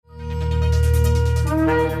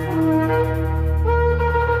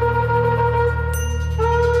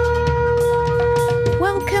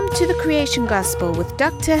Revelation Gospel with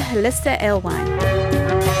Dr. Hollisa Alewine.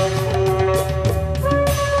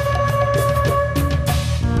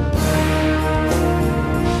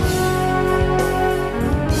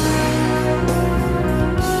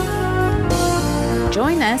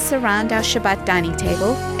 Join us around our Shabbat dining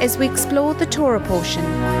table as we explore the Torah portion.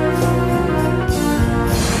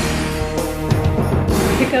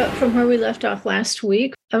 Pick up from where we left off last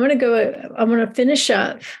week. I want to finish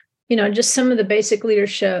up, just some of the basic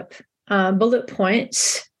leadership bullet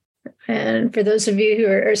points. And for those of you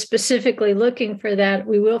who are specifically looking for that,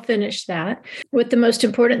 we will finish that with the most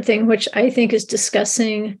important thing, which I think is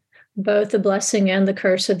discussing both the blessing and the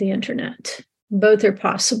curse of the internet. Both are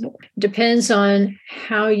possible. Depends on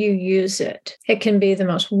how you use it. It can be the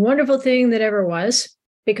most wonderful thing that ever was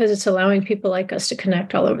because it's allowing people like us to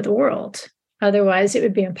connect all over the world. Otherwise, it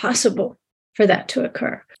would be impossible for that to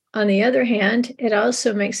occur. On the other hand, it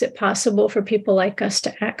also makes it possible for people like us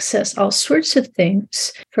to access all sorts of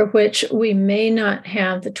things for which we may not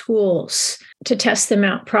have the tools to test them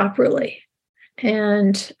out properly.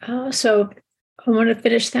 And so I want to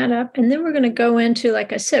finish that up. And then we're going to go into,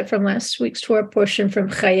 like I said, from last week's Torah portion from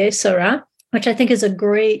Chaye Sarah, which I think is a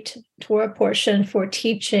great Torah portion for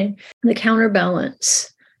teaching the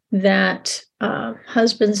counterbalance that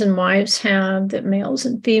husbands and wives have, that males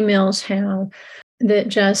and females have, that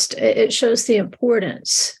just, it shows the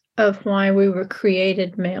importance of why we were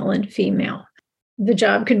created male and female. The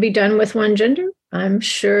job could be done with one gender. I'm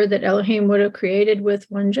sure that Elohim would have created with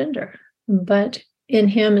one gender, but in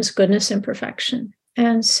him is goodness and perfection.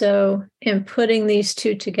 And so in putting these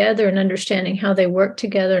two together and understanding how they work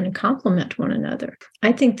together and complement one another,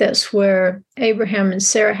 I think that's where Abraham and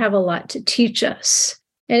Sarah have a lot to teach us.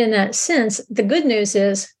 And in that sense, the good news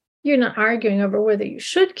is you're not arguing over whether you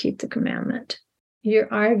should keep the commandment.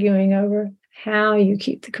 You're arguing over how you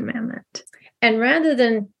keep the commandment. And rather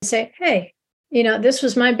than say, hey, this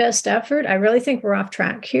was my best effort, I really think we're off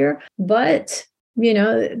track here, but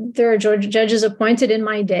there are judges appointed in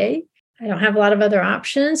my day. I don't have a lot of other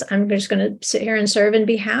options. I'm just going to sit here and serve and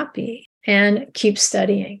be happy and keep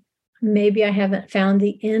studying. Maybe I haven't found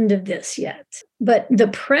the end of this yet. But the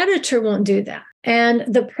predator won't do that.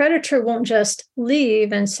 And the predator won't just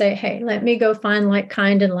leave and say, hey, let me go find like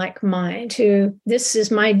kind and like mind, who this is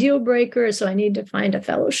my deal breaker, so I need to find a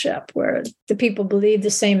fellowship where the people believe the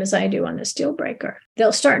same as I do on this deal breaker.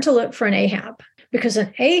 They'll start to look for an Ahab. Because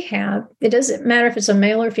an Ahab, it doesn't matter if it's a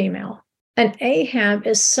male or female. An Ahab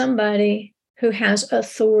is somebody who has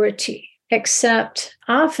authority, except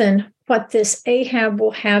often what this Ahab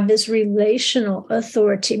will have is relational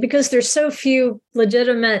authority, because there's so few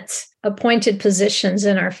legitimate appointed positions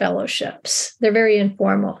in our fellowships. They're very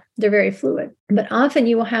informal. They're very fluid. But often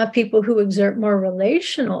you will have people who exert more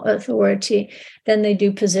relational authority than they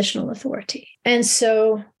do positional authority. And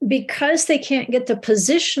so because they can't get the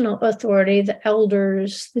positional authority, the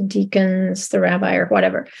elders, the deacons, the rabbi, or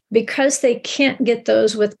whatever, because they can't get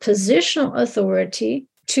those with positional authority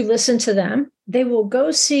to listen to them, they will go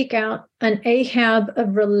seek out an Ahab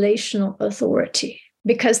of relational authority,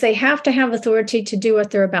 because they have to have authority to do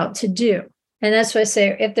what they're about to do. And that's why I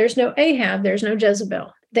say, if there's no Ahab, there's no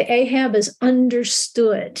Jezebel. The Ahab is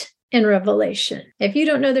understood in Revelation. If you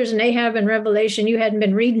don't know there's an Ahab in Revelation, you hadn't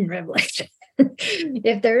been reading Revelation.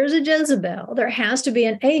 If there is a Jezebel, there has to be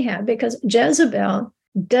an Ahab, because Jezebel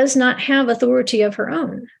does not have authority of her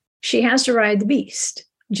own. She has to ride the beast.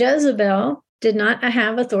 Jezebel did not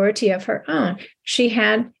have authority of her own. She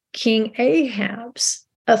had King Ahab's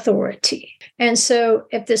authority. And so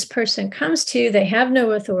if this person comes to you, they have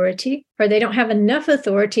no authority, or they don't have enough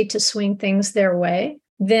authority to swing things their way,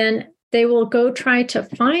 then they will go try to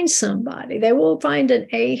find somebody. They will find an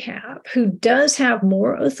Ahab who does have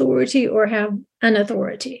more authority or have an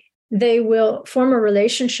authority. They will form a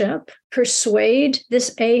relationship, persuade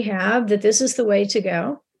this Ahab that this is the way to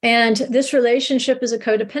go. And this relationship is a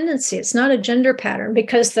codependency. It's not a gender pattern,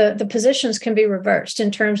 because the positions can be reversed in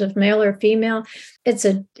terms of male or female. It's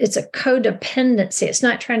a codependency. It's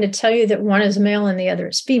not trying to tell you that one is male and the other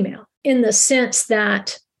is female. In the sense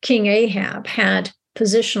that King Ahab had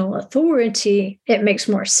positional authority, it makes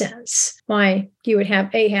more sense why you would have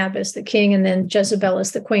Ahab as the king and then Jezebel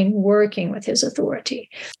as the queen working with his authority.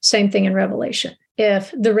 Same thing in Revelation.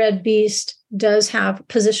 If the red beast does have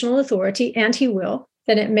positional authority, and he will,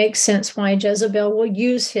 then it makes sense why Jezebel will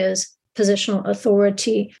use his positional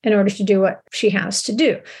authority in order to do what she has to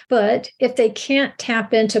do. But if they can't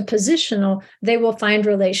tap into positional, they will find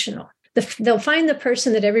relational. They'll find the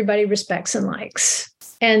person that everybody respects and likes,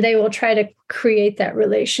 and they will try to create that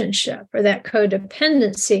relationship or that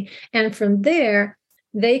codependency. And from there,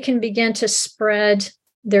 they can begin to spread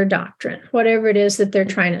their doctrine, whatever it is that they're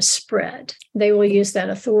trying to spread. They will use that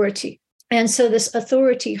authority. And so this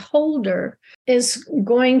authority holder is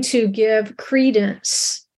going to give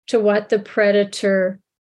credence to what the predator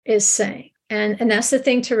is saying. And that's the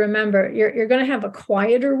thing to remember. You're going to have a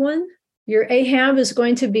quieter one. Your Ahab is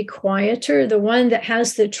going to be quieter. The one that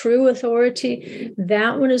has the true authority,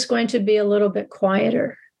 that one is going to be a little bit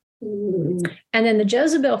quieter. And then the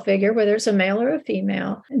Jezebel figure, whether it's a male or a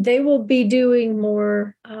female, they will be doing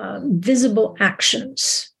more visible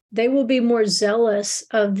actions. They will be more zealous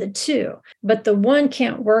of the two, but the one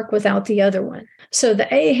can't work without the other one. So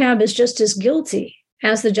the Ahab is just as guilty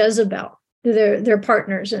as the Jezebel. They're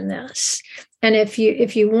partners in this. And if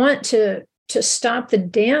you want to stop the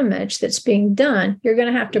damage that's being done, you're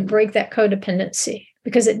going to have to break that codependency,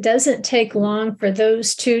 because it doesn't take long for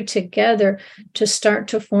those two together to start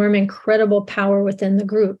to form incredible power within the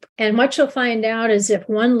group. And what you'll find out is if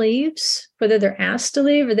one leaves, whether they're asked to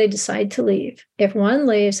leave or they decide to leave, if one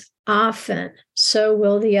leaves, often so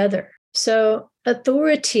will the other. So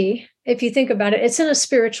authority, if you think about it, it's in a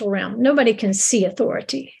spiritual realm. Nobody can see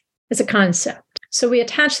authority. It's a concept. So we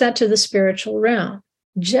attach that to the spiritual realm.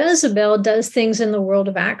 Jezebel does things in the world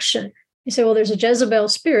of action. You say, well, there's a Jezebel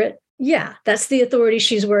spirit. Yeah, that's the authority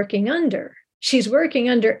she's working under. She's working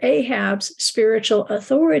under Ahab's spiritual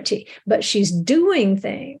authority, but she's doing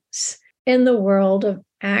things in the world of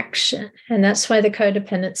action. And that's why the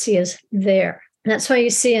codependency is there. And that's why you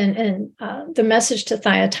see in the message to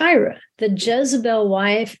Thyatira, the Jezebel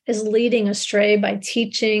wife is leading astray by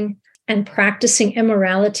teaching and practicing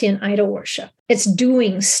immorality and idol worship. It's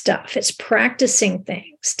doing stuff. It's practicing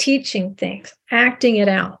things, teaching things, acting it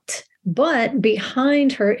out. But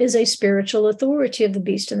behind her is a spiritual authority of the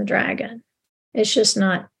beast and the dragon. It's just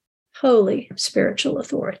not holy spiritual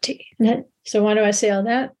authority. So why do I say all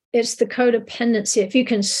that? It's the codependency, if you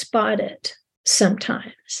can spot it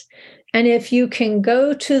sometimes. And if you can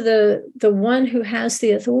go to the one who has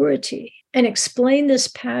the authority and explain this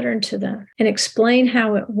pattern to them and explain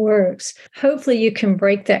how it works, hopefully you can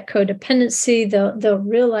break that codependency. They'll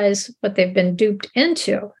realize what they've been duped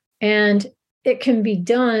into. And it can be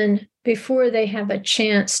done before they have a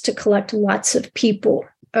chance to collect lots of people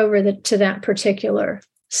over to that particular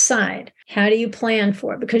side. How do you plan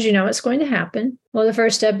for it? Because you know it's going to happen. Well, the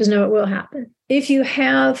first step is know it will happen. If you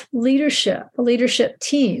have leadership, a leadership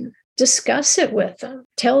team, discuss it with them.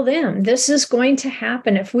 Tell them this is going to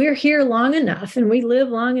happen. If we're here long enough and we live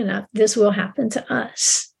long enough, this will happen to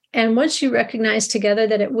us. And once you recognize together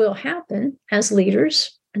that it will happen as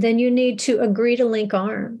leaders, then you need to agree to link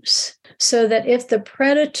arms so that if the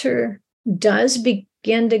predator does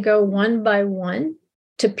begin to go one by one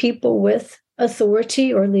to people with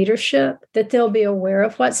authority or leadership, that they'll be aware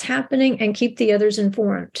of what's happening and keep the others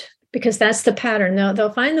informed, because that's the pattern.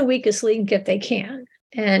 They'll find the weakest link if they can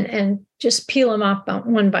and just peel them off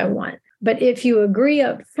one by one. But if you agree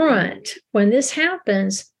up front, when this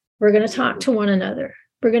happens, we're going to talk to one another.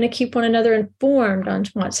 We're going to keep one another informed on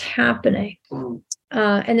what's happening.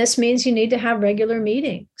 And this means you need to have regular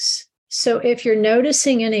meetings. So if you're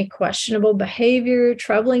noticing any questionable behavior,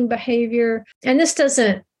 troubling behavior, and this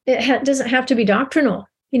doesn't have to be doctrinal.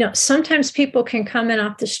 You know, sometimes people can come in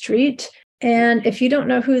off the street, and if you don't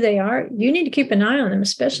know who they are, you need to keep an eye on them,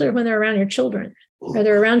 especially when they're around your children or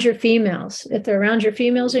they're around your females. If they're around your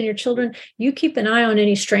females and your children, you keep an eye on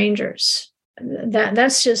any strangers.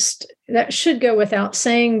 That should go without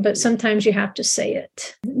saying, but sometimes you have to say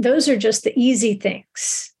it. Those are just the easy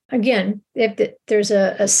things. Again, if there's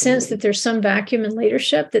a sense that there's some vacuum in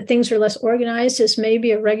leadership, that things are less organized as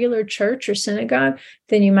maybe a regular church or synagogue,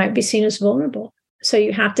 then you might be seen as vulnerable. So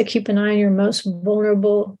you have to keep an eye on your most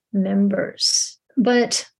vulnerable members.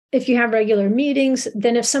 But if you have regular meetings,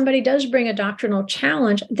 then if somebody does bring a doctrinal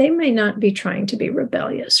challenge, they may not be trying to be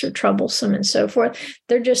rebellious or troublesome and so forth.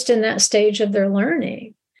 They're just in that stage of their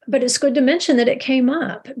learning. But it's good to mention that it came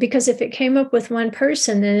up, because if it came up with one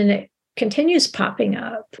person, then it continues popping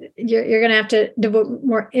up, you're going to have to devote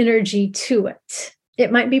more energy to it.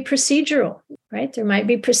 It might be procedural, right? There might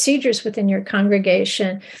be procedures within your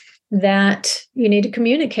congregation that you need to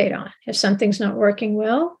communicate on. If something's not working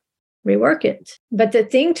well, rework it. But the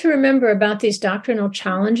thing to remember about these doctrinal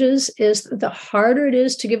challenges is the harder it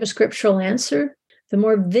is to give a scriptural answer, the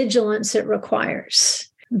more vigilance it requires.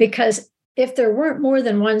 Because if there weren't more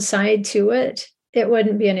than one side to it, it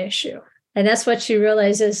wouldn't be an issue. And that's what you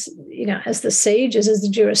realize is, as the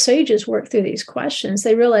Jewish sages work through these questions,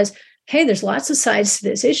 they realize, hey, there's lots of sides to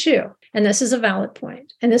this issue. And this is a valid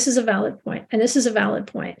point. And this is a valid point. And this is a valid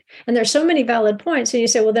point. And there's so many valid points. And you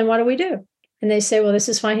say, well, then what do we do? And they say, well, this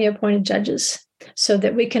is why he appointed judges, so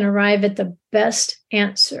that we can arrive at the best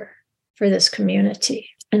answer for this community.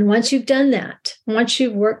 And once you've done that, once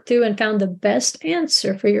you've worked through and found the best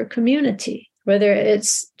answer for your community, whether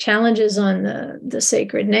it's challenges on the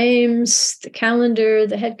sacred names, the calendar,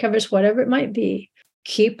 the head covers, whatever it might be,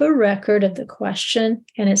 keep a record of the question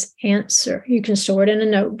and its answer. You can store it in a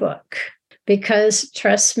notebook because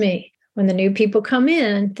trust me, when the new people come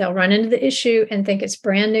in, they'll run into the issue and think it's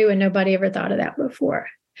brand new and nobody ever thought of that before.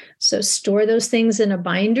 So store those things in a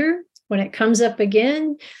binder. When it comes up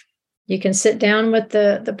again, you can sit down with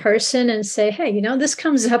the person and say, hey, this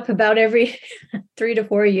comes up about every 3 to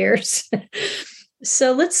 4 years.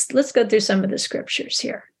 So let's go through some of the scriptures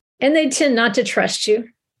here. And they tend not to trust you,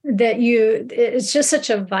 it's just such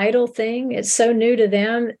a vital thing. It's so new to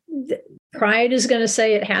them. Pride is going to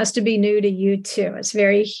say it has to be new to you too. It's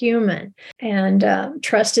very human. And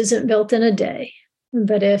trust isn't built in a day.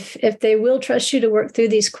 But if they will trust you to work through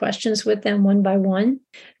these questions with them one by one,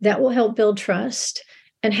 that will help build trust.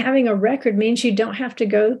 And having a record means you don't have to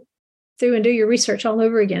go through and do your research all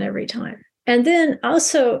over again every time. And then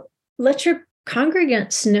also let your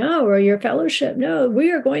congregants know, or your fellowship know,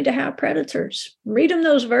 we are going to have predators. Read them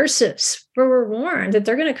those verses where we're warned that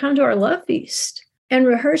they're going to come to our love feast. And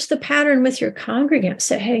rehearse the pattern with your congregants.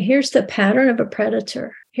 Say, hey, here's the pattern of a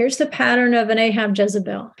predator. Here's the pattern of an Ahab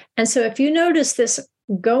Jezebel. And so if you notice this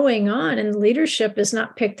going on and leadership is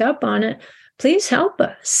not picked up on it, please help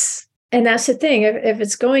us. And that's the thing. If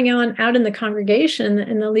it's going on out in the congregation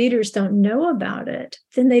and the leaders don't know about it,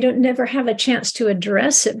 then they don't never have a chance to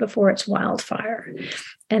address it before it's wildfire.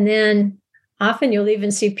 And then often you'll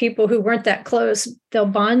even see people who weren't that close, they'll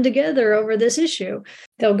bond together over this issue.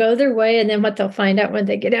 They'll go their way. And then what they'll find out when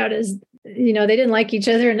they get out is, they didn't like each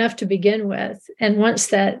other enough to begin with. And once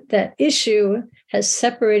that issue has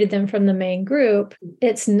separated them from the main group,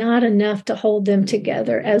 it's not enough to hold them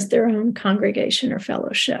together as their own congregation or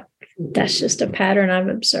fellowship. That's just a pattern I've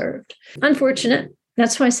observed. Unfortunate.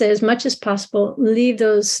 That's why I say, as much as possible, leave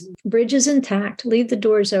those bridges intact, leave the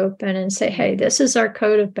doors open and say, hey, this is our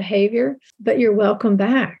code of behavior, but you're welcome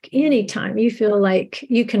back anytime you feel like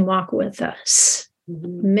you can walk with us.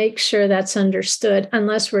 Mm-hmm. Make sure that's understood,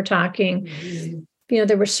 unless we're talking,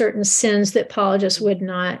 there were certain sins that Paul just would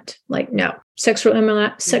not, no. Sexual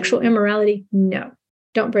immorality, no.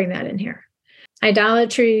 Don't bring that in here.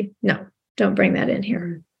 Idolatry, no. Don't bring that in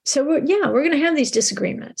here. So we're going to have these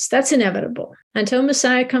disagreements. That's inevitable. Until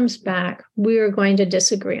Messiah comes back, we are going to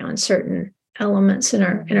disagree on certain elements in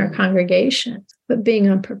our congregation. But being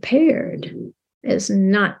unprepared is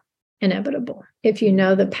not inevitable. If you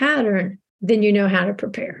know the pattern, then you know how to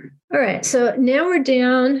prepare. All right. So now we're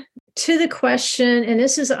down to the question, and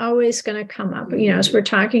this is always going to come up, as we're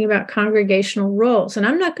talking about congregational roles. And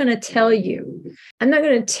I'm not going to tell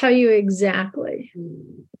you exactly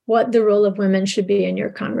what the role of women should be in your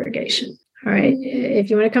congregation. All right. If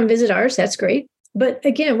you want to come visit ours, that's great. But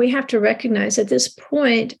again, we have to recognize at this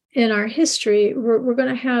point in our history, we're going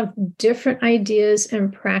to have different ideas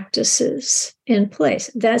and practices in place.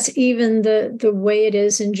 That's even the way it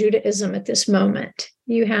is in Judaism at this moment.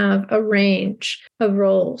 You have a range of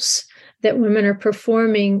roles that women are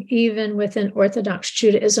performing even within Orthodox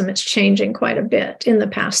Judaism. It's changing quite a bit in the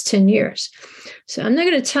past 10 years. So I'm not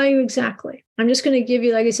going to tell you exactly. I'm just going to give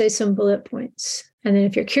you, like I say, some bullet points. And then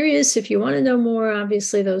if you're curious, if you want to know more,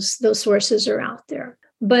 obviously those sources are out there.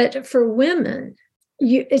 But for women,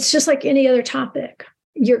 it's just like any other topic.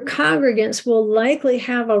 Your congregants will likely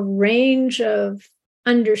have a range of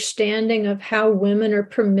understanding of how women are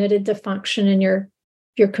permitted to function in your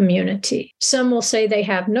community. Some will say they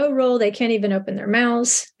have no role. They can't even open their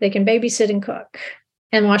mouths. They can babysit and cook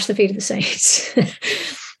and wash the feet of the saints.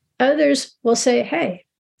 Others will say, hey,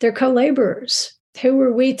 they're co-laborers. Who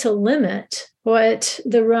are we to limit what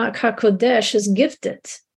the Ruach HaKodesh is gifted,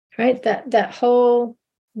 right? That whole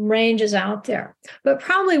range is out there. But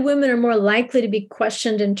probably women are more likely to be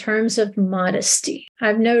questioned in terms of modesty.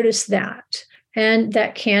 I've noticed that. And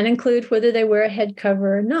that can include whether they wear a head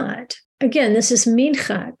cover or not. Again, this is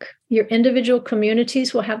minchag. Your individual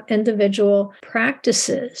communities will have individual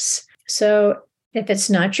practices. So if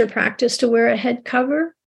it's not your practice to wear a head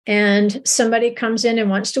cover and somebody comes in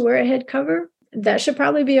and wants to wear a head cover, that should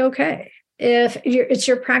probably be okay. If it's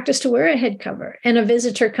your practice to wear a head cover and a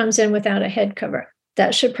visitor comes in without a head cover,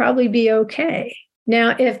 that should probably be okay.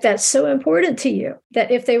 Now, if that's so important to you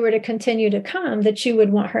that if they were to continue to come, that you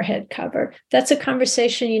would want her head covered, that's a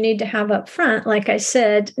conversation you need to have up front. Like I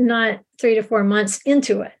said, not 3 to 4 months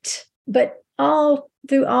into it, but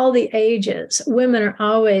through all the ages, women are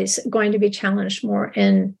always going to be challenged more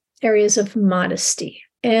in areas of modesty.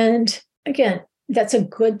 And again, that's a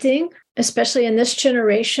good thing. especially in this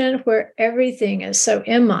generation where everything is so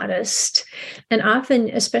immodest. And often,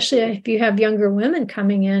 especially if you have younger women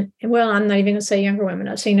coming in, well, I'm not even going to say younger women,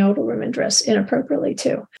 I've seen older women dress inappropriately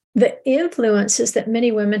too. The influences that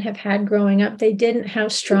many women have had growing up, they didn't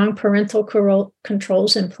have strong parental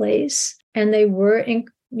controls in place. And they were,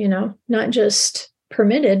 not just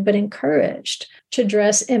permitted, but encouraged to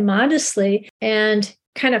dress immodestly, and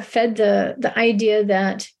kind of fed the idea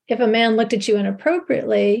that if a man looked at you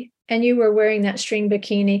inappropriately and you were wearing that string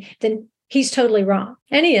bikini, then he's totally wrong.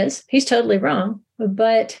 And he's totally wrong.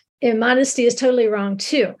 But immodesty is totally wrong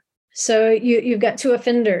too. So you've got two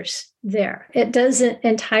offenders there. It doesn't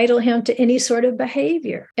entitle him to any sort of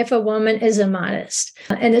behavior if a woman is immodest.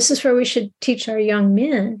 And this is where we should teach our young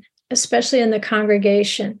men, especially in the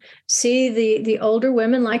congregation. See the older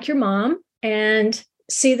women like your mom, and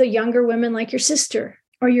see the younger women like your sister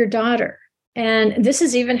or your daughter. And this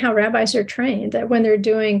is even how rabbis are trained, that when they're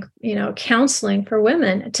doing, counseling for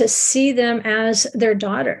women, to see them as their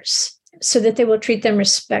daughters so that they will treat them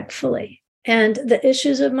respectfully. And the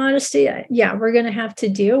issues of modesty, we're going to have to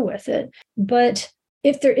deal with it. But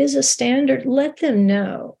if there is a standard, let them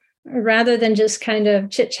know, rather than just kind of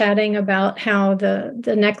chit-chatting about how the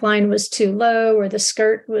neckline was too low or the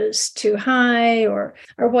skirt was too high or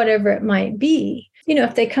whatever it might be.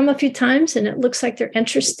 If they come a few times and it looks like they're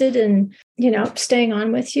interested in, staying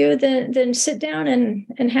on with you, then sit down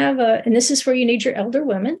and have and this is where you need your elder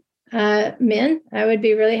women. Men, I would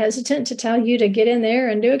be really hesitant to tell you to get in there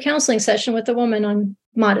and do a counseling session with a woman on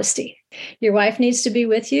modesty. Your wife needs to be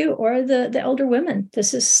with you, or the elder women.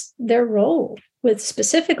 This is their role,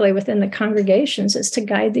 specifically within the congregations, is to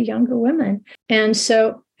guide the younger women. And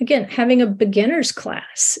so, again, having a beginner's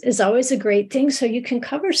class is always a great thing, so you can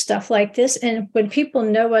cover stuff like this. And when people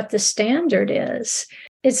know what the standard is,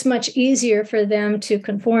 it's much easier for them to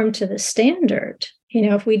conform to the standard.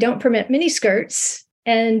 If we don't permit miniskirts,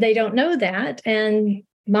 and they don't know that, and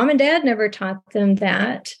mom and dad never taught them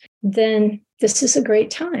that, then this is a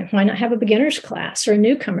great time. Why not have a beginner's class or a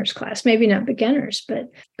newcomer's class? Maybe not beginners, but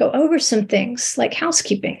go over some things like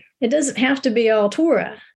housekeeping. It doesn't have to be all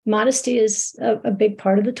Torah. Modesty is a big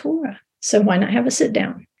part of the Torah. So why not have a sit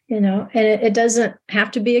down? And it doesn't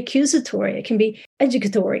have to be accusatory. It can be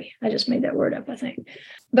educatory. I just made that word up, I think.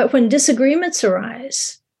 But when disagreements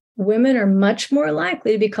arise, women are much more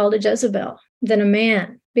likely to be called a Jezebel than a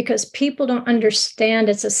man, because people don't understand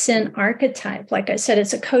it's a sin archetype. Like I said,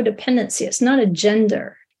 it's a codependency. It's not a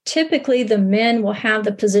gender. Typically, the men will have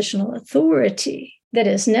the positional authority that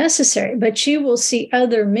is necessary, but you will see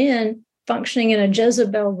other men functioning in a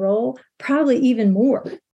Jezebel role, probably even more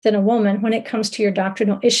than a woman when it comes to your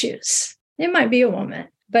doctrinal issues. It might be a woman,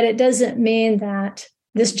 but it doesn't mean that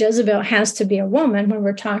this Jezebel has to be a woman when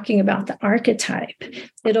we're talking about the archetype.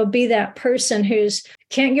 It'll be that person who's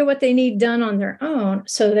can't get what they need done on their own,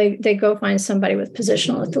 so they go find somebody with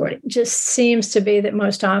positional authority. It just seems to be that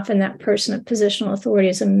most often that person of positional authority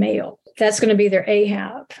is a male. That's going to be their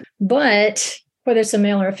Ahab. But whether it's a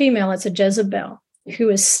male or a female, it's a Jezebel who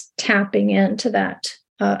is tapping into that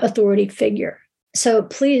authority figure. So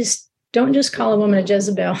please don't just call a woman a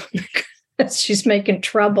Jezebel. She's making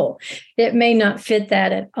trouble. It may not fit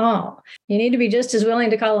that at all. You need to be just as willing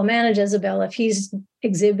to call a man a Jezebel if he's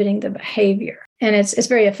exhibiting the behavior. And it's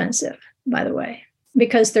very offensive, by the way,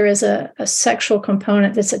 because there is a sexual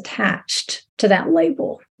component that's attached to that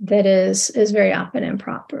label that is very often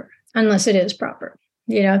improper, unless it is proper.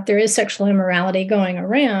 If there is sexual immorality going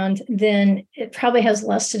around, then it probably has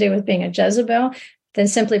less to do with being a Jezebel than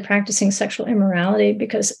simply practicing sexual immorality,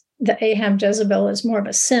 because the Ahab Jezebel is more of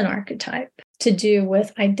a sin archetype to do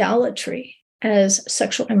with idolatry as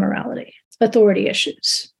sexual immorality, authority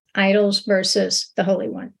issues, idols versus the Holy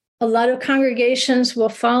One. A lot of congregations will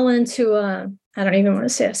fall into I don't even want to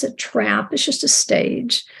say it's a trap. It's just a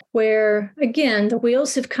stage where, again, the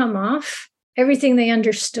wheels have come off, everything they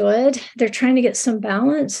understood. They're trying to get some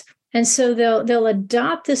balance. And so they'll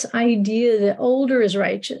adopt this idea that older is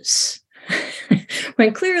righteous.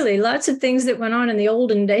 When clearly lots of things that went on in the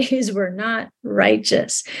olden days were not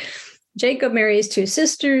righteous. Jacob marries two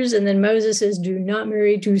sisters, and then Moses says, do not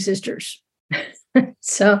marry two sisters.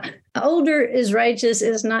 So older is righteous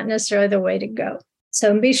is not necessarily the way to go.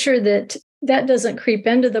 So be sure that doesn't creep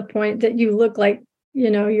into the point that you look like,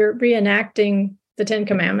 you're reenacting the Ten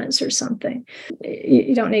Commandments or something.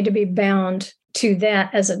 You don't need to be bound to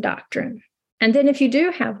that as a doctrine. And then if you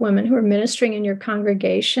do have women who are ministering in your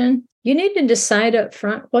congregation, you need to decide up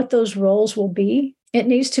front what those roles will be. It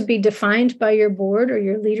needs to be defined by your board or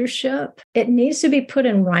your leadership. It needs to be put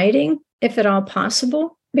in writing, if at all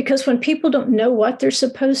possible, because when people don't know what they're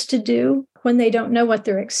supposed to do, when they don't know what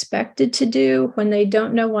they're expected to do, when they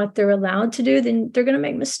don't know what they're allowed to do, then they're going to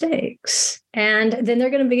make mistakes. And then they're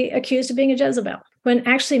going to be accused of being a Jezebel. When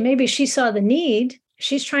actually maybe she saw the need,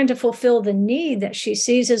 she's trying to fulfill the need that she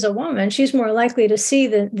sees as a woman. She's more likely to see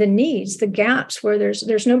the needs, the gaps where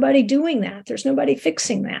there's nobody doing that. There's nobody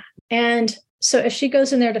fixing that. And so if she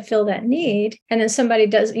goes in there to fill that need, and then somebody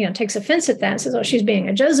does, takes offense at that and says, oh, she's being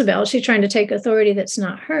a Jezebel, she's trying to take authority that's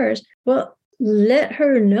not hers. Well, let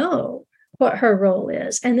her know what her role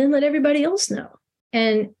is, and then let everybody else know.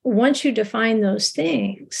 And once you define those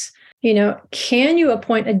things, can you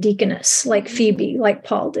appoint a deaconess like Phoebe, like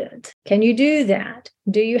Paul did? Can you do that?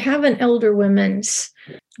 Do you have an elder women's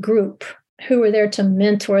group who are there to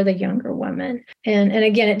mentor the younger women? And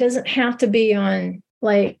again, it doesn't have to be on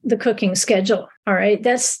like the cooking schedule. All right.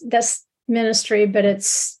 That's ministry, but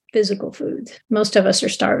it's physical food. Most of us are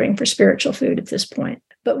starving for spiritual food at this point.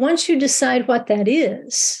 But once you decide what that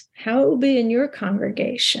is, how it will be in your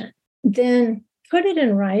congregation, then put it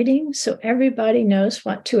in writing so everybody knows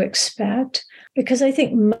what to expect. Because I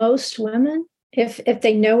think most women, if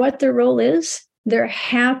they know what their role is, they're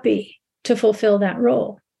happy to fulfill that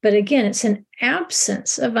role. But again, it's an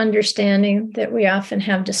absence of understanding that we often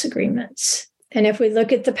have disagreements. And if we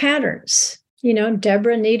look at the patterns,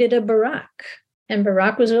 Deborah needed a Barak, and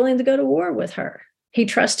Barak was willing to go to war with her. He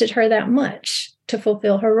trusted her that much to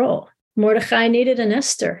fulfill her role. Mordecai needed an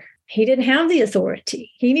Esther. He didn't have the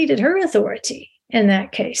authority. He needed her authority in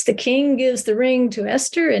that case. The king gives the ring to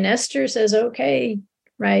Esther, and Esther says, okay,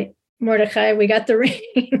 right, Mordecai, we got the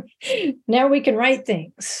ring. Now we can write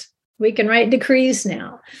things. We can write decrees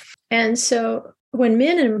now. And so when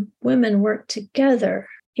men and women work together,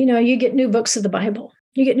 you get new books of the Bible.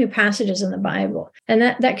 You get new passages in the Bible. And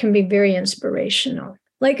that can be very inspirational.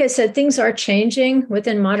 Like I said, things are changing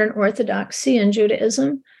within modern Orthodoxy and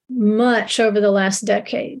Judaism much over the last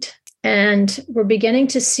decade. And we're beginning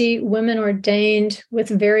to see women ordained with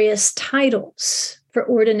various titles for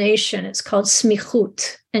ordination. It's called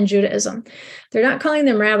smichut in Judaism. They're not calling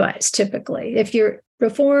them rabbis typically. If you're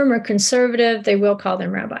Reform or conservative, they will call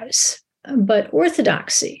them rabbis. But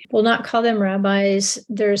Orthodoxy will not call them rabbis.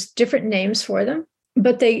 There's different names for them,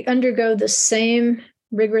 but they undergo the same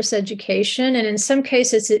rigorous education. And in some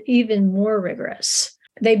cases, it's even more rigorous.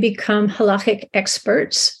 They become halachic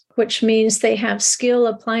experts, which means they have skill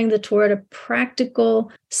applying the Torah to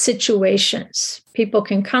practical situations. People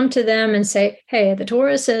can come to them and say, hey, the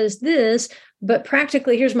Torah says this, but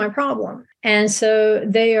practically here's my problem. And so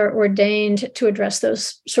they are ordained to address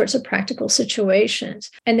those sorts of practical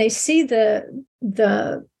situations. And they see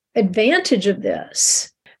the advantage of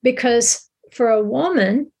this because for a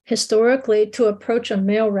woman, historically, to approach a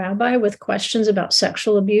male rabbi with questions about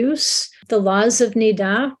sexual abuse, the laws of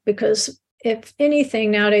Nidah, because if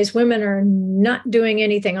anything, nowadays, women are not doing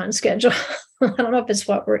anything on schedule. I don't know if it's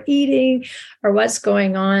what we're eating or what's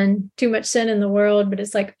going on, too much sin in the world, but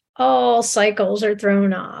it's like all cycles are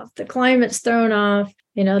thrown off. The climate's thrown off,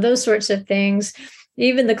 those sorts of things,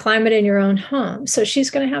 even the climate in your own home. So she's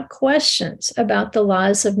going to have questions about the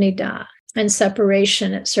laws of Nidah and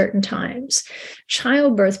separation at certain times,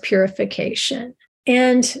 childbirth purification.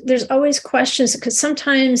 And there's always questions because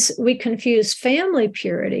sometimes we confuse family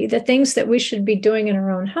purity, the things that we should be doing in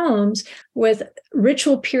our own homes, with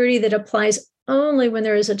ritual purity that applies only when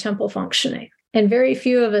there is a temple functioning. And very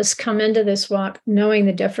few of us come into this walk knowing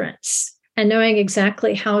the difference and knowing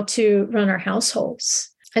exactly how to run our households.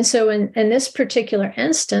 And so in this particular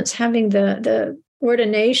instance, having the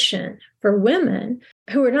ordination for women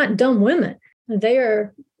who are not dumb women, they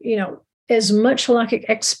are, as much halakhic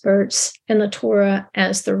experts in the Torah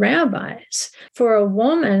as the rabbis. For a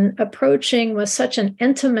woman approaching with such an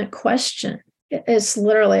intimate question, it's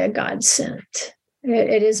literally a godsend.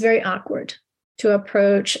 It is very awkward to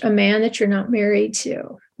approach a man that you're not married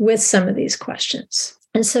to with some of these questions.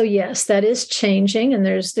 And so, yes, that is changing. And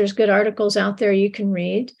there's good articles out there you can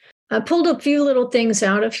read. I pulled a few little things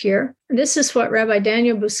out of here. This is what Rabbi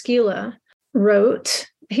Daniel Buskila wrote.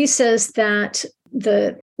 He says that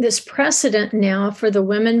this precedent now for the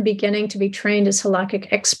women beginning to be trained as halakhic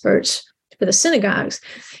experts for the synagogues,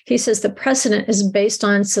 he says the precedent is based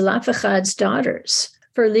on Salafachad's daughters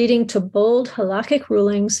for leading to bold halakhic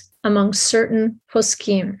rulings among certain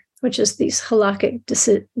poskim, which is these halakhic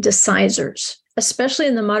decisors, especially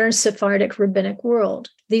in the modern Sephardic rabbinic world.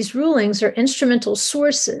 These rulings are instrumental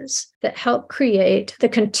sources that help create the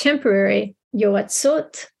contemporary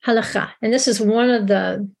yoatzot halacha. And this is one of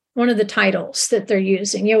the titles that they're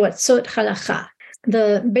using, yoatzot halacha.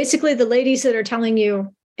 Basically the ladies that are telling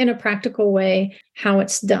you in a practical way how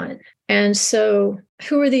it's done. And so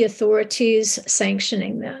who are the authorities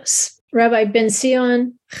sanctioning this? Rabbi Ben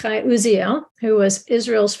Sion Chai Uziel, who was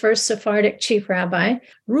Israel's first Sephardic chief rabbi,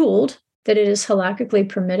 ruled that it is halakhically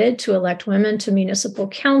permitted to elect women to municipal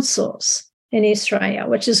councils in Israel,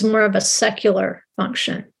 which is more of a secular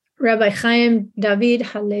function. Rabbi Chaim David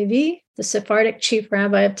Halevi, the Sephardic chief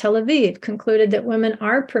rabbi of Tel Aviv, concluded that women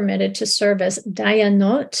are permitted to serve as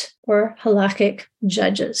dayanot, or halakhic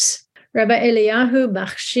judges. Rabbi Eliyahu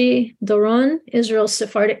Bachshi Doron, Israel's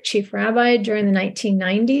Sephardic chief rabbi during the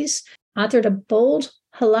 1990s, authored a bold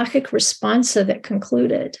halakhic responsa that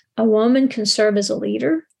concluded, a woman can serve as a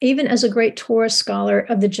leader, even as a great Torah scholar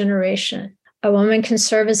of the generation. A woman can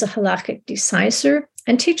serve as a halakhic decisor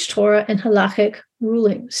and teach Torah and halakhic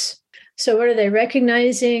rulings. So what are they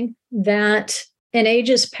recognizing? That in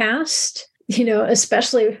ages past,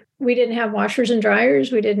 especially we didn't have washers and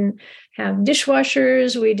dryers, we didn't have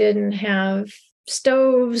dishwashers, we didn't have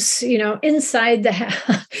stoves, inside the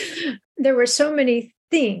house. There were so many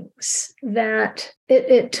things that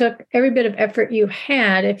it took every bit of effort you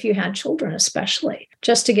had, if you had children especially,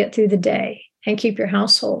 just to get through the day and keep your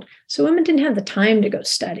household. So women didn't have the time to go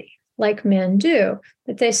study like men do.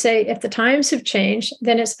 But they say if the times have changed,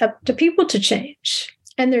 then it's up to people to change.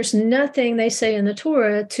 And there's nothing, they say in the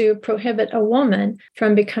Torah, to prohibit a woman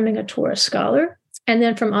from becoming a Torah scholar and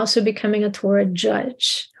then from also becoming a Torah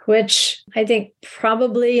judge, which I think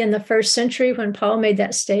probably in the first century when Paul made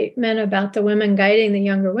that statement about the women guiding the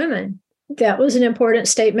younger women, that was an important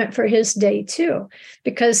statement for his day too.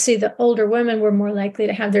 Because, see, the older women were more likely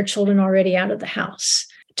to have their children already out of the house,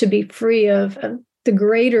 to be free of the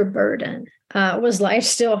greater burden. Was life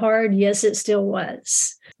still hard? Yes, it still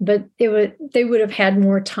was. But they would have had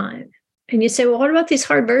more time. And you say, well, what about these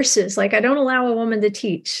hard verses? Like, I don't allow a woman to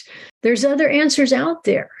teach. There's other answers out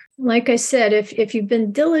there. Like I said, if you've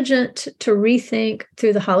been diligent to rethink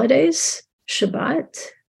through the holidays, Shabbat,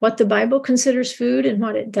 what the Bible considers food and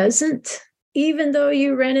what it doesn't, even though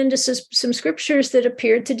you ran into some scriptures that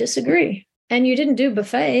appeared to disagree, and you didn't do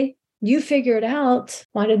buffet, you figured out,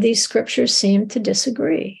 why did these scriptures seem to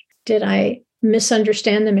disagree? Did I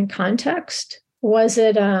misunderstand them in context? Was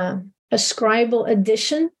it a scribal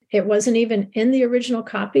addition? It wasn't even in the original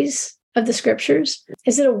copies of the scriptures.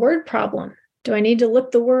 Is it a word problem? Do I need to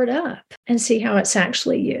look the word up and see how it's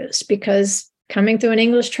actually used? Because coming through an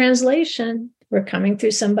English translation, we're coming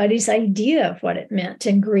through somebody's idea of what it meant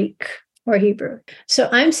in Greek or Hebrew. So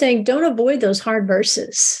I'm saying don't avoid those hard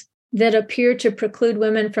verses that appear to preclude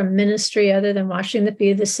women from ministry other than washing the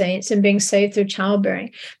feet of the saints and being saved through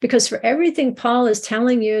childbearing. Because for everything Paul is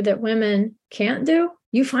telling you that women can't do,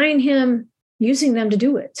 you find him using them to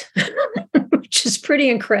do it, which is pretty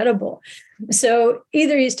incredible. So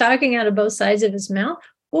either he's talking out of both sides of his mouth,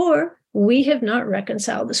 or we have not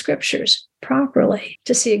reconciled the scriptures properly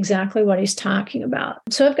to see exactly what he's talking about.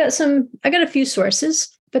 So I got a few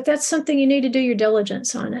sources, but that's something you need to do your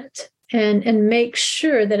diligence on it. And make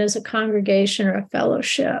sure that as a congregation or a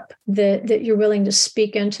fellowship that you're willing to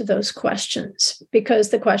speak into those questions, because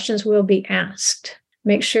the questions will be asked.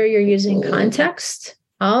 Make sure you're using context,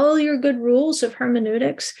 all your good rules of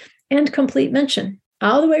hermeneutics, and complete mention,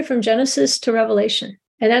 all the way from Genesis to Revelation.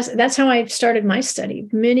 And that's how I started my study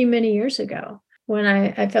many, many years ago, when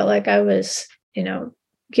I felt like I was,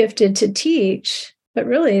 gifted to teach. But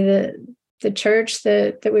really the church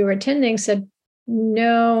that we were attending said,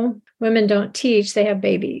 no, women don't teach, they have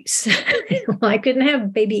babies. Well, I couldn't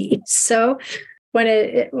have babies. So when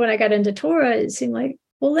I got into Torah, it seemed like,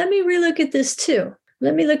 well, let me relook at this too.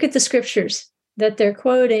 Let me look at the scriptures that they're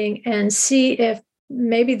quoting and see if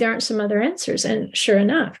maybe there aren't some other answers. And sure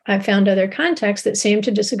enough, I found other contexts that seem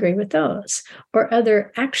to disagree with those, or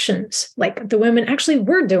other actions, like the women actually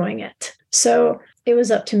were doing it. So it was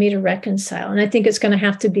up to me to reconcile. And I think it's going to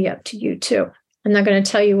have to be up to you too. I'm not going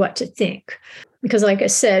to tell you what to think. Because like I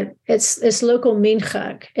said, it's local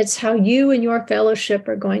minchag. It's how you and your fellowship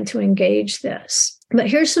are going to engage this. But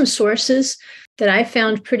here's some sources that I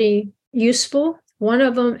found pretty useful. One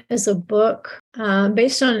of them is a book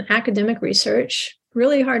based on academic research,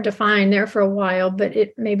 really hard to find there for a while, but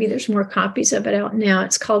maybe there's more copies of it out now.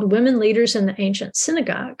 It's called Women Leaders in the Ancient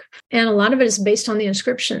Synagogue. And a lot of it is based on the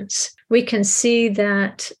inscriptions. We can see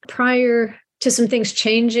that prior to some things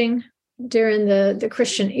changing during the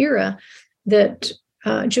Christian era, that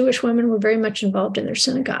Jewish women were very much involved in their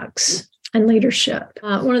synagogues and leadership.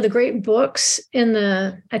 One of the great books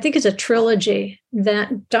I think it's a trilogy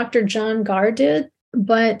that Dr. John Garr did,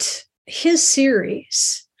 but his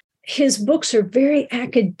series, his books are very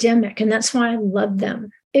academic, and that's why I love them.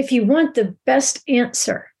 If you want the best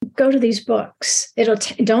answer, go to these books.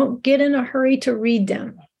 Don't get in a hurry to read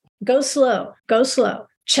them. Go slow.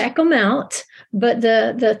 check them out. But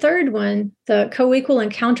the third one, the co-equal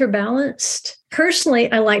and counterbalanced,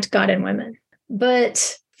 personally, I liked God and Women.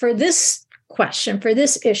 But for this question, for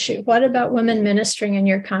this issue, what about women ministering in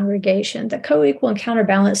your congregation? The co-equal and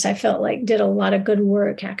counterbalanced, I felt like did a lot of good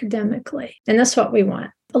work academically. And that's what we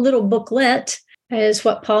want. A little booklet is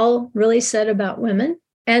what Paul really said about women.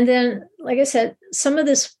 And then, like I said, some of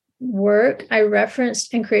this work I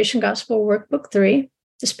referenced in Creation Gospel Workbook 3,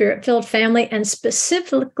 the Spirit-Filled Family, and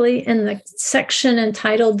specifically in the section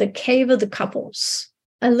entitled The Cave of the Couples.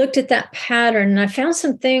 I looked at that pattern and I found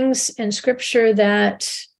some things in Scripture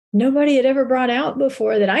that nobody had ever brought out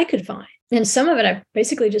before that I could find. And some of it I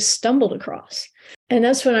basically just stumbled across. And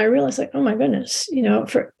that's when I realized, like, oh my goodness,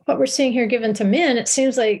 for what we're seeing here given to men, it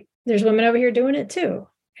seems like there's women over here doing it too.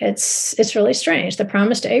 It's really strange. The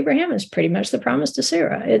promise to Abraham is pretty much the promise to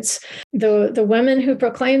Sarah. It's the women who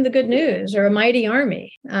proclaim the good news or a mighty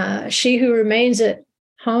army. She who remains at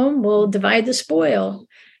home will divide the spoil.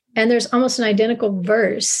 And there's almost an identical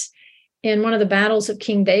verse in one of the battles of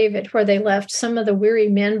King David where they left some of the weary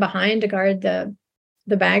men behind to guard the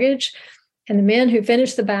baggage. And the men who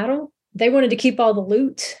finished the battle, they wanted to keep all the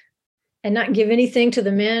loot and not give anything to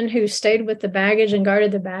the men who stayed with the baggage and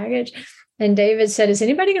guarded the baggage. And David said, is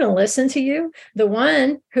anybody going to listen to you? The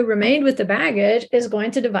one who remained with the baggage is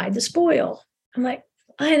going to divide the spoil. I'm like,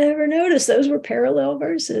 I never noticed those were parallel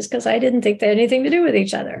verses because I didn't think they had anything to do with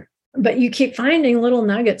each other. But you keep finding little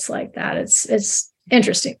nuggets like that. It's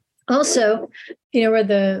interesting. Also, where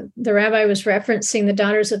the rabbi was referencing the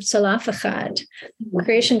daughters of Zelophehad,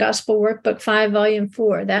 Creation Gospel Workbook 5, Volume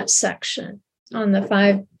 4, that section on the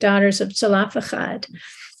 5 daughters of Zelophehad.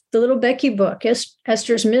 The Little Becky book,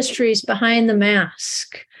 Esther's Mysteries Behind the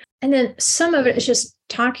Mask. And then some of it is just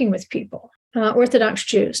talking with people, Orthodox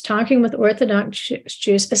Jews, talking with Orthodox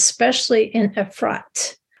Jews, especially in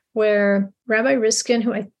Efrat, where Rabbi Riskin,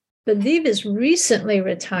 who I believe is recently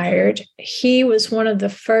retired, he was one of the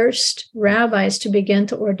first rabbis to begin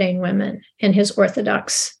to ordain women in his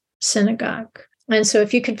Orthodox synagogue. And so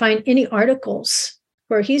if you could find any articles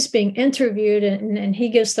where he's being interviewed and he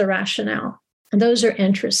gives the rationale, those are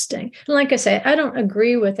interesting. And like I say, I don't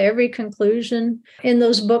agree with every conclusion in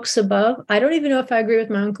those books above. I don't even know if I agree with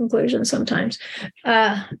my own conclusions sometimes,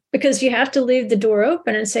 because you have to leave the door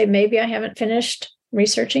open and say, maybe I haven't finished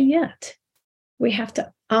researching yet. We have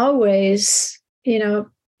to always,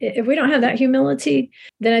 if we don't have that humility,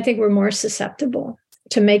 then I think we're more susceptible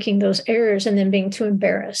to making those errors and then being too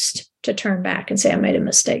embarrassed to turn back and say, I made a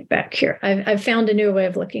mistake back here. I've found a new way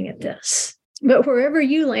of looking at this. But wherever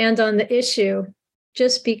you land on the issue,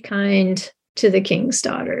 just be kind to the king's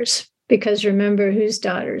daughters, because remember whose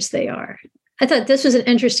daughters they are. I thought this was an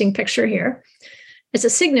interesting picture here. It's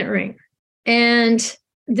a signet ring. And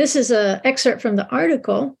this is an excerpt from the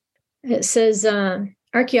article. It says,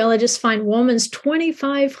 archaeologists find woman's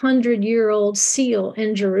 2,500-year-old seal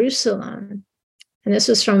in Jerusalem. And this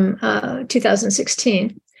was from 2016.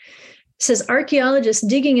 It says, archaeologists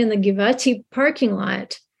digging in the Givati parking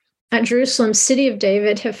lot at Jerusalem's City of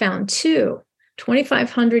David have found 2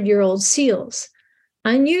 2,500-year-old seals.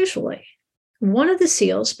 Unusually, one of the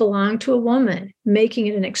seals belonged to a woman, making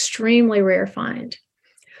it an extremely rare find.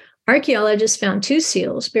 Archaeologists found 2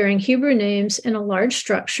 seals bearing Hebrew names in a large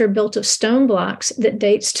structure built of stone blocks that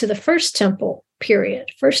dates to the First Temple period.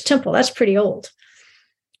 First Temple, that's pretty old.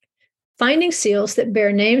 Finding seals that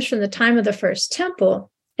bear names from the time of the First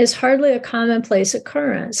Temple is hardly a commonplace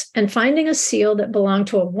occurrence, and finding a seal that belonged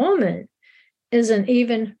to a woman is an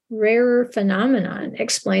even rarer phenomenon,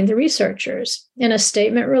 explained the researchers in a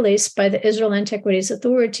statement released by the Israel Antiquities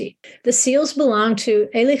Authority. The seals belong to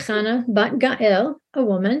Elichana bat Gael, a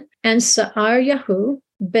woman, and Sa'ar Yahu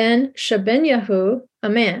ben Shaben-Yahu, a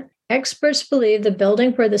man. Experts believe the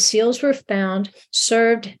building where the seals were found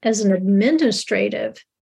served as an administrative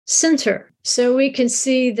center. So we can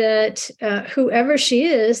see that whoever she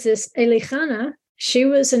is, this Elichana, she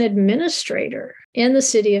was an administrator in the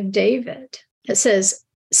city of David. It says,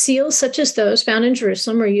 seals such as those found in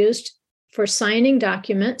Jerusalem were used for signing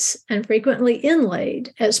documents and frequently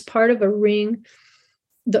inlaid as part of a ring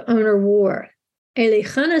the owner wore.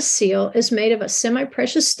 Elichana's seal is made of a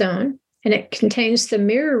semi-precious stone, and it contains the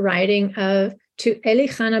mirror writing of to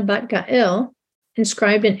Elichana bat Gael,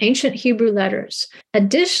 inscribed in ancient Hebrew letters.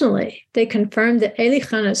 Additionally, they confirmed that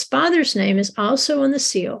Elichana's father's name is also on the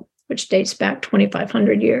seal, which dates back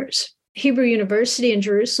 2,500 years. Hebrew University in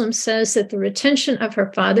Jerusalem says that the retention of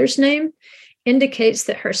her father's name indicates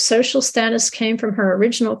that her social status came from her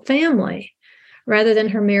original family rather than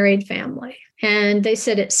her married family. And they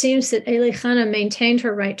said it seems that Elkanah maintained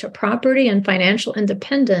her right to property and financial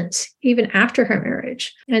independence even after her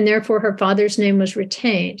marriage, and therefore her father's name was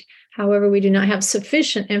retained. However, we do not have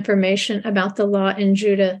sufficient information about the law in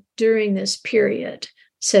Judah during this period,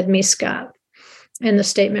 said Miskab in the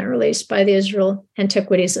statement released by the Israel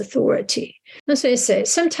Antiquities Authority. That's what I say.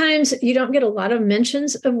 Sometimes you don't get a lot of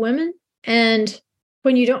mentions of women, and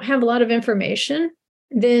when you don't have a lot of information,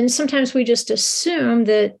 then sometimes we just assume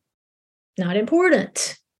that not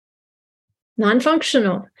important,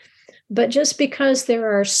 non-functional. But just because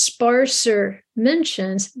there are sparser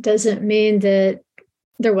mentions doesn't mean that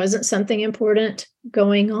there wasn't something important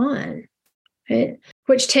going on, right?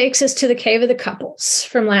 Which takes us to the cave of the couples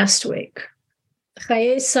from last week.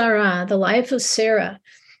 Chaye Sarah, the life of Sarah.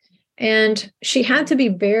 And she had to be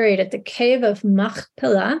buried at the cave of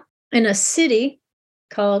Machpelah in a city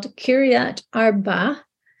called Kiryat Arba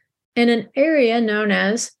in an area known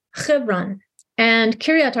as Hebron. And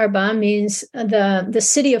Kiryat Arba means the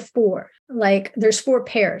city of four. Like there's four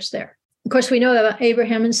pairs there. Of course, we know about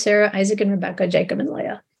Abraham and Sarah, Isaac and Rebekah, Jacob and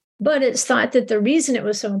Leah. But it's thought that the reason it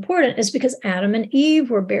was so important is because Adam and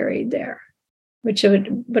Eve were buried there, which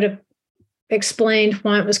would have explained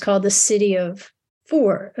why it was called the city of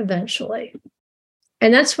four eventually.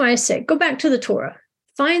 And that's why I say, go back to the Torah.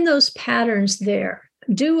 Find those patterns there.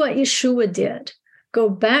 Do what Yeshua did. Go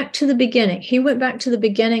back to the beginning. He went back to the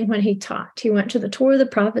beginning when he taught. He went to the Torah, the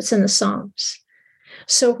prophets, and the Psalms.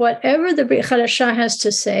 So whatever the Brit Chadashah has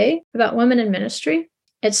to say about women in ministry,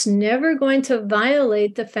 it's never going to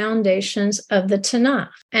violate the foundations of the Tanakh.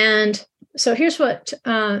 And so here's what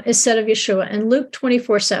is said of Yeshua in Luke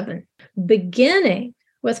 24:7. Beginning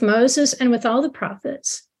with Moses and with all the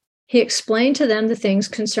prophets, he explained to them the things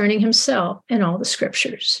concerning himself in all the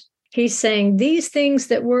scriptures. He's saying these things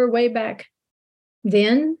that were way back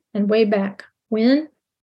then and way back when,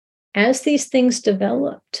 as these things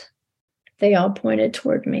developed, they all pointed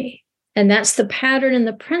toward me. And that's the pattern and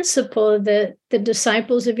the principle that the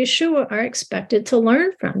disciples of Yeshua are expected to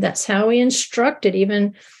learn from. That's how he instructed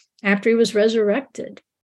even after he was resurrected.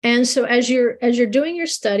 And so as you're doing your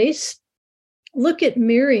studies, look at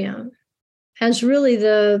Miriam as really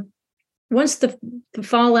once the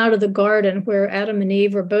fall out of the garden where Adam and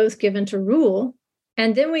Eve were both given to rule.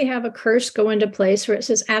 And then we have a curse go into place where it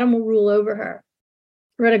says Adam will rule over her.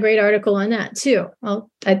 I read a great article on that too.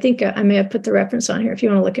 I think I may have put the reference on here if you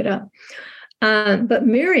want to look it up. But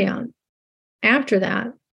Miriam, after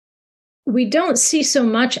that, we don't see so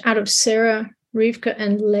much out of Sarah, Rivka,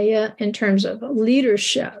 and Leah in terms of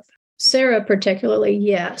leadership. Sarah particularly,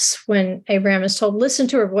 yes, when Abraham is told, listen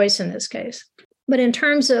to her voice in this case. But in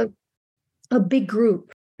terms of a big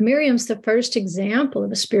group, Miriam's the first example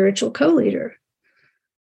of a spiritual co-leader.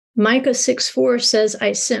 Micah 6:4 says,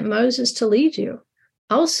 I sent Moses to lead you.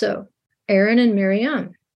 Also, Aaron and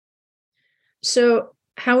Miriam. So,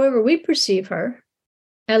 however we perceive her,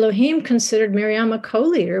 Elohim considered Miriam a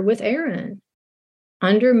co-leader with Aaron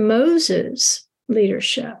under Moses'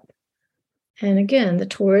 leadership. And again, the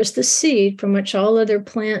Torah is the seed from which all other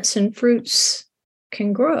plants and fruits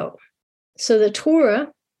can grow. So the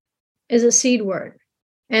Torah is a seed word.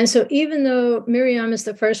 And so even though Miriam is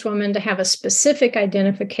the first woman to have a specific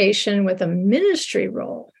identification with a ministry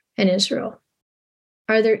role in Israel,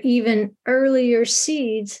 are there even earlier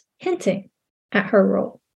seeds hinting at her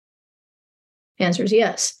role? Answer is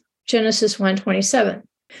yes. Genesis 1:27.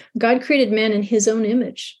 God created man in his own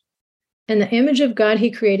image. In the image of God,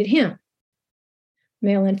 he created him.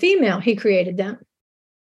 Male and female, he created them.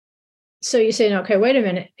 So you say, okay, wait a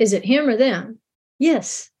minute. Is it him or them?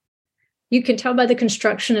 Yes. You can tell by the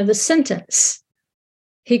construction of the sentence.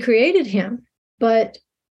 He created him, but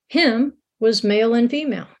him was male and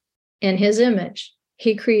female in his image.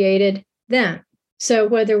 He created them. So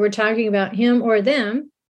whether we're talking about him or them,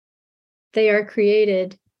 they are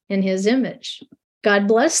created in his image. God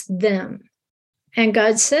blessed them. And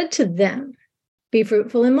God said to them, be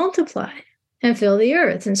fruitful and multiply and fill the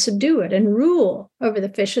earth and subdue it and rule over the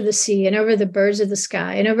fish of the sea and over the birds of the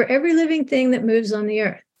sky and over every living thing that moves on the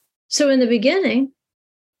earth. So in the beginning,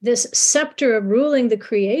 this scepter of ruling the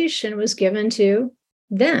creation was given to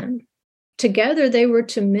them. Together, they were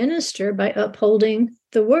to minister by upholding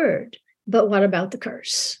the word. But what about the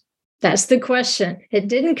curse? That's the question. It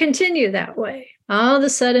didn't continue that way. All of a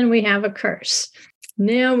sudden, we have a curse.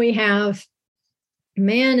 Now we have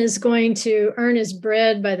man is going to earn his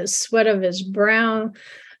bread by the sweat of his brow.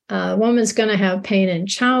 A woman's going to have pain in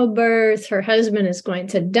childbirth. Her husband is going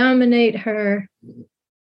to dominate her.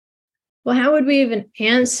 Well, how would we even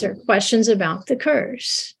answer questions about the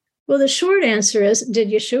curse? Well, the short answer is, did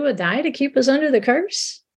Yeshua die to keep us under the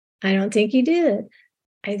curse? I don't think he did.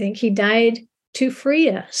 I think he died to free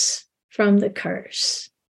us from the curse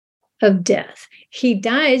of death. He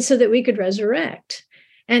died so that we could resurrect.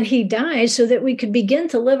 And he died so that we could begin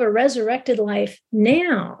to live a resurrected life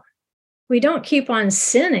now. We don't keep on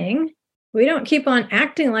sinning. We don't keep on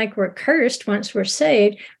acting like we're cursed once we're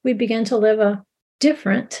saved. We begin to live a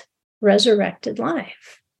different resurrected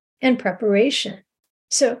life in preparation.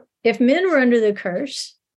 So if men were under the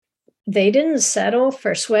curse, they didn't settle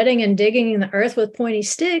for sweating and digging in the earth with pointy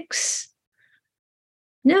sticks.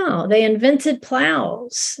 No, they invented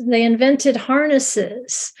plows, they invented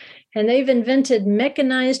harnesses, and they've invented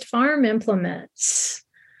mechanized farm implements.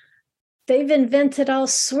 They've invented all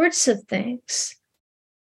sorts of things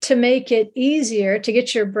to make it easier to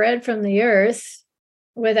get your bread from the earth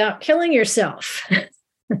without killing yourself.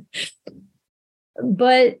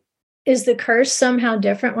 But is the curse somehow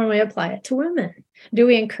different when we apply it to women? Do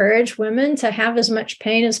we encourage women to have as much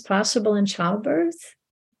pain as possible in childbirth?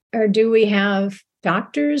 Or do we have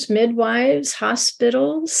doctors, midwives,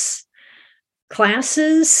 hospitals,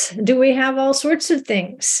 classes? Do we have all sorts of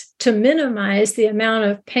things to minimize the amount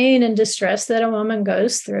of pain and distress that a woman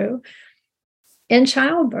goes through in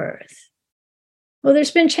childbirth? Well,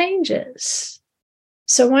 there's been changes.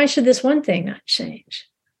 So why should this one thing not change?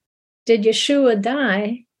 Did Yeshua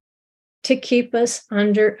die to keep us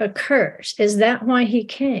under a curse? Is that why he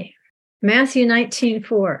came? Matthew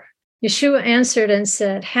 19:4. Yeshua answered and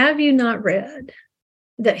said, "Have you not read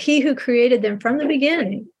that he who created them from the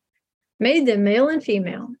beginning made them male and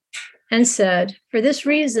female, and said, for this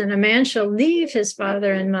reason, a man shall leave his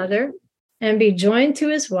father and mother and be joined to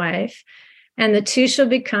his wife, and the two shall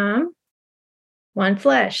become one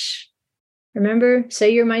flesh." Remember,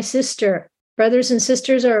 say you're my sister. Brothers and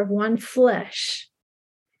sisters are of one flesh.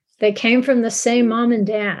 They came from the same mom and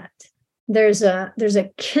dad. There's a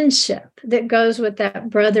kinship that goes with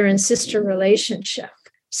that brother and sister relationship.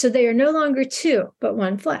 So they are no longer two, but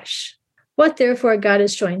one flesh. What therefore God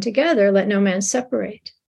has joined together, let no man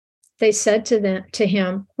separate. They said to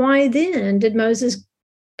him, why then did Moses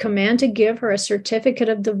command to give her a certificate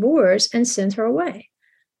of divorce and send her away?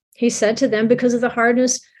 He said to them, because of the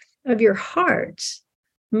hardness of your hearts,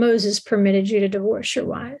 Moses permitted you to divorce your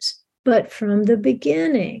wives. But from the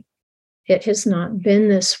beginning, it has not been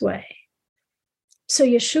this way. So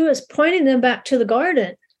Yeshua is pointing them back to the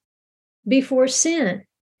garden before sin,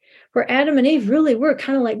 where Adam and Eve really were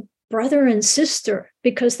kind of like brother and sister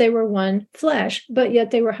because they were one flesh, but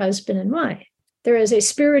yet they were husband and wife. There is a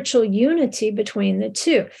spiritual unity between the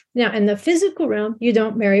two. Now, in the physical realm, you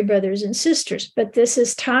don't marry brothers and sisters, but this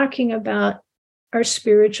is talking about our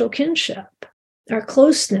spiritual kinship, our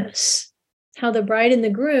closeness, how the bride and the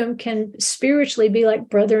groom can spiritually be like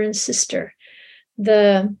brother and sister,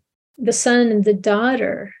 the son and the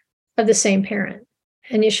daughter of the same parent.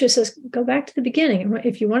 And Yeshua says, go back to the beginning.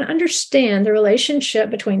 If you want to understand the relationship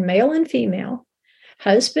between male and female,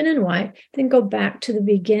 husband and wife, then go back to the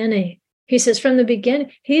beginning. He says, from the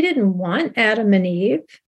beginning, he didn't want Adam and Eve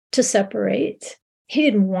to separate. He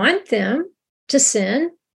didn't want them to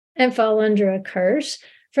sin and fall under a curse.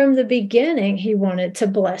 From the beginning, he wanted to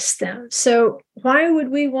bless them. So why would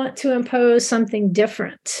we want to impose something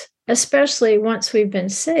different, especially once we've been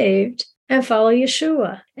saved and follow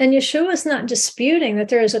Yeshua? And Yeshua is not disputing that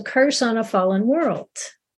there is a curse on a fallen world,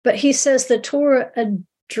 but he says the Torah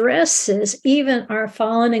addresses even our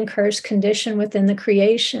fallen and cursed condition within the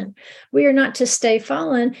creation. We are not to stay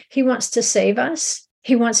fallen. He wants to save us.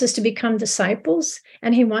 He wants us to become disciples,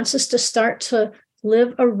 and he wants us to start to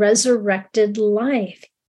live a resurrected life,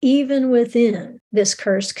 even within this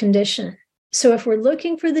cursed condition. So if we're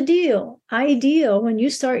looking for the ideal, when you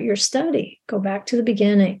start your study, go back to the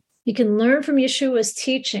beginning. You can learn from Yeshua's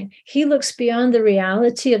teaching. He looks beyond the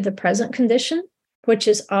reality of the present condition, which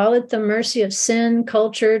is all at the mercy of sin,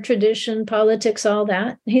 culture, tradition, politics, all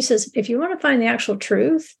that. He says, if you want to find the actual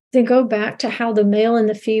truth, then go back to how the male and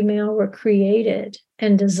the female were created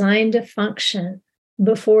and designed to function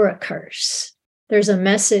before a curse. There's a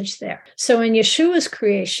message there. So in Yeshua's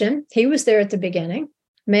creation, he was there at the beginning.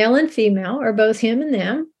 Male and female are both him and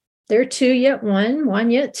them. They're two yet one,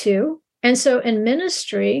 one yet two. And so in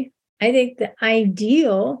ministry, I think the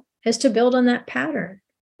ideal is to build on that pattern.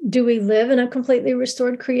 Do we live in a completely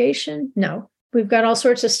restored creation? No. We've got all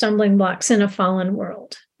sorts of stumbling blocks in a fallen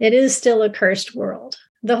world. It is still a cursed world.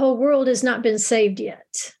 The whole world has not been saved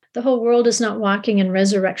yet. The whole world is not walking in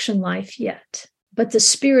resurrection life yet. But the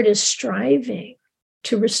Spirit is striving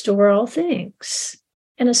to restore all things,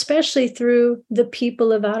 and especially through the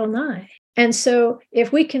people of Adonai. And so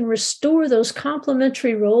if we can restore those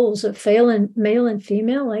complementary roles of male and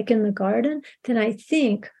female, like in the garden, then I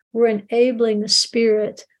think we're enabling the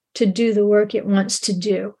Spirit to do the work it wants to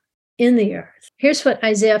do in the earth. Here's what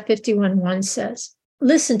Isaiah 51:1 says.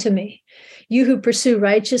 Listen to me, you who pursue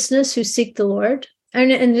righteousness, who seek the Lord.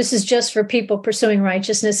 And this is just for people pursuing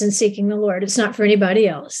righteousness and seeking the Lord. It's not for anybody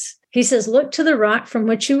else. He says, look to the rock from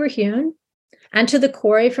which you were hewn and to the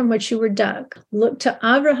quarry from which you were dug. Look to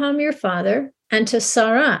Abraham, your father, and to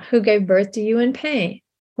Sarah, who gave birth to you in pain.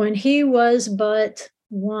 When he was but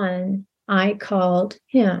one, I called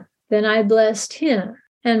him. Then I blessed him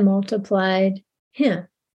and multiplied him.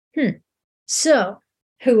 So,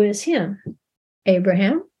 who is him?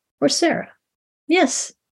 Abraham or Sarah?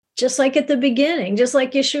 Yes, just like at the beginning, just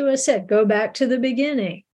like Yeshua said, go back to the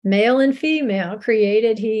beginning. Male and female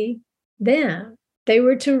created he them. They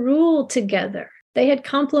were to rule together. They had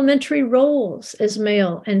complementary roles as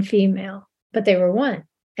male and female, but they were one.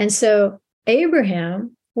 And so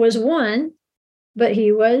Abraham was one, but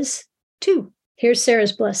he was two. Here's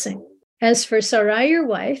Sarah's blessing. As for Sarai, your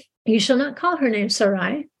wife, you shall not call her name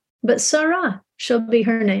Sarai, but Sarah shall be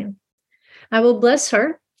her name. I will bless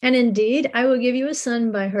her, and indeed I will give you a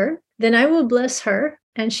son by her. Then I will bless her,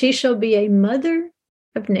 and she shall be a mother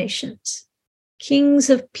of nations. Kings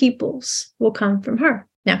of peoples will come from her.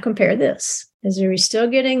 Now compare this. As we're still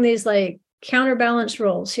getting these like counterbalance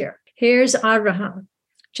roles here. Here's Abraham,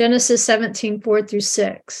 Genesis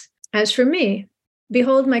 17:4-6. As for me,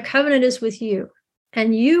 behold, my covenant is with you,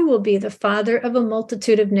 and you will be the father of a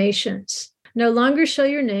multitude of nations. No longer shall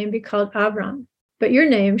your name be called Abram, but your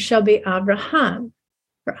name shall be Abraham,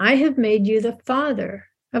 for I have made you the father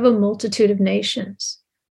of a multitude of nations.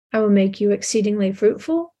 I will make you exceedingly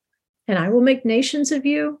fruitful, and I will make nations of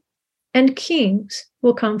you, and kings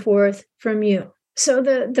will come forth from you. So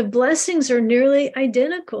the blessings are nearly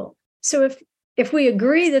identical. So if we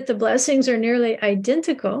agree that the blessings are nearly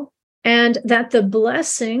identical, and that the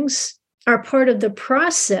blessings are part of the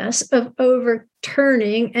process of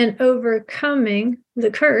overturning and overcoming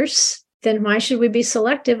the curse, then why should we be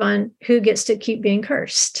selective on who gets to keep being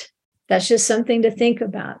cursed? That's just something to think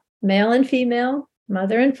about. Male and female,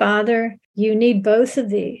 mother and father, you need both of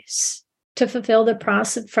these to fulfill the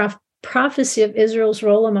prophecy of Israel's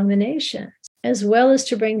role among the nations, as well as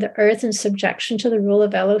to bring the earth in subjection to the rule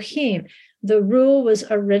of Elohim. The rule was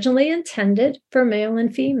originally intended for male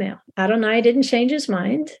and female. Adonai didn't change his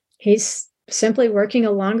mind. He's simply working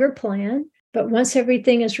a longer plan. But once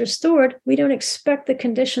everything is restored, we don't expect the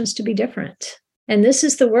conditions to be different. And this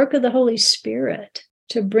is the work of the Holy Spirit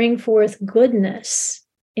to bring forth goodness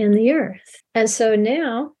in the earth. And so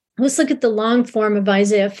now let's look at the long form of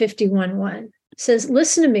Isaiah 51:1. It says,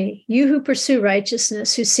 listen to me, you who pursue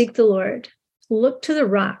righteousness, who seek the Lord. Look to the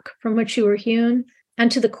rock from which you were hewn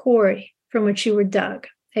and to the quarry from which you were dug.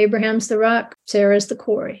 Abraham's the rock, Sarah's the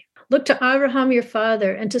quarry. Look to Abraham, your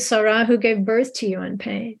father, and to Sarah, who gave birth to you in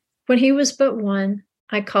pain. When he was but one,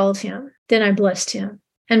 I called him. Then I blessed him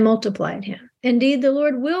and multiplied him. Indeed, the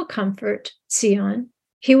Lord will comfort Zion.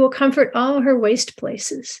 He will comfort all her waste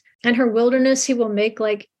places, and her wilderness he will make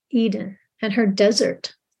like Eden, and her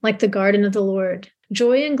desert like the garden of the Lord.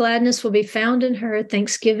 Joy and gladness will be found in her,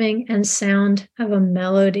 thanksgiving and sound of a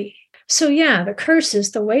melody. So yeah, the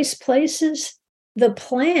curses, the waste places, the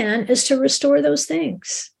plan is to restore those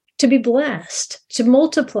things, to be blessed, to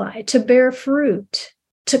multiply, to bear fruit,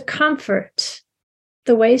 to comfort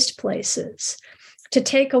the waste places, to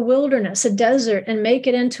take a wilderness, a desert, and make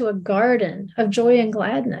it into a garden of joy and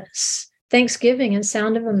gladness, thanksgiving and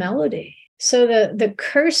sound of a melody. So the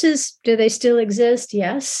curses, do they still exist?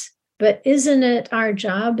 Yes. But isn't it our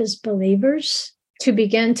job as believers to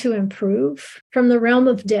begin to improve from the realm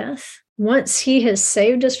of death? Once he has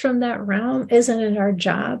saved us from that realm, isn't it our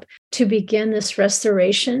job to begin this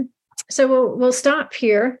restoration? So we'll stop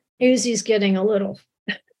here. Uzi's getting a little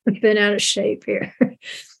been out of shape here.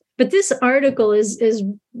 But this article is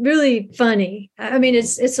really funny. I mean,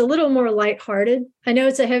 it's a little more lighthearted. I know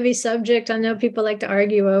it's a heavy subject. I know people like to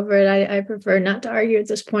argue over it. I prefer not to argue at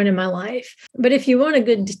this point in my life. But if you want a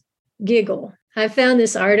good giggle, I found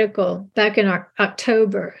this article back in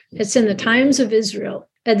October. It's in the Times of Israel.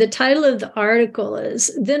 And the title of the article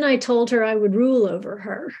is, Then I Told Her I Would Rule Over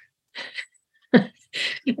Her.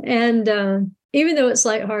 And even though it's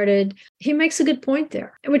lighthearted, he makes a good point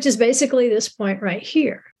there, which is basically this point right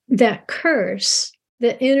here. That curse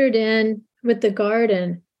that entered in with the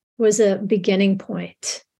garden was a beginning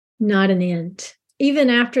point, not an end. Even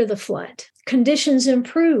after the flood, conditions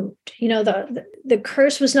improved. You know, the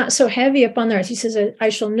curse was not so heavy upon the earth. He says, I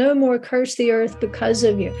shall no more curse the earth because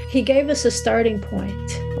of you. He gave us a starting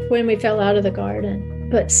point when we fell out of the garden.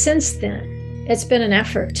 But since then, it's been an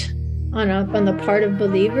effort on the part of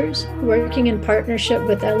believers working in partnership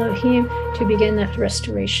with Elohim to begin that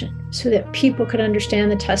restoration so that people could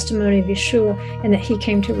understand the testimony of Yeshua and that he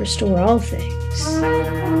came to restore all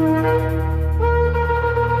things.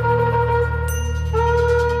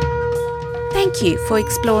 Thank you for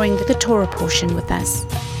exploring the Torah portion with us.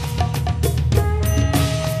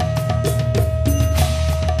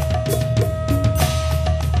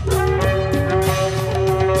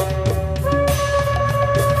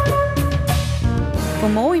 For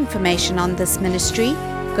more information on this ministry,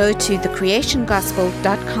 go to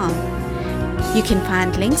thecreationgospel.com. You can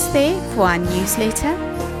find links there for our newsletter,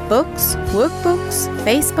 books, workbooks,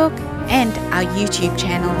 Facebook, and our YouTube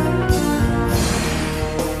channel.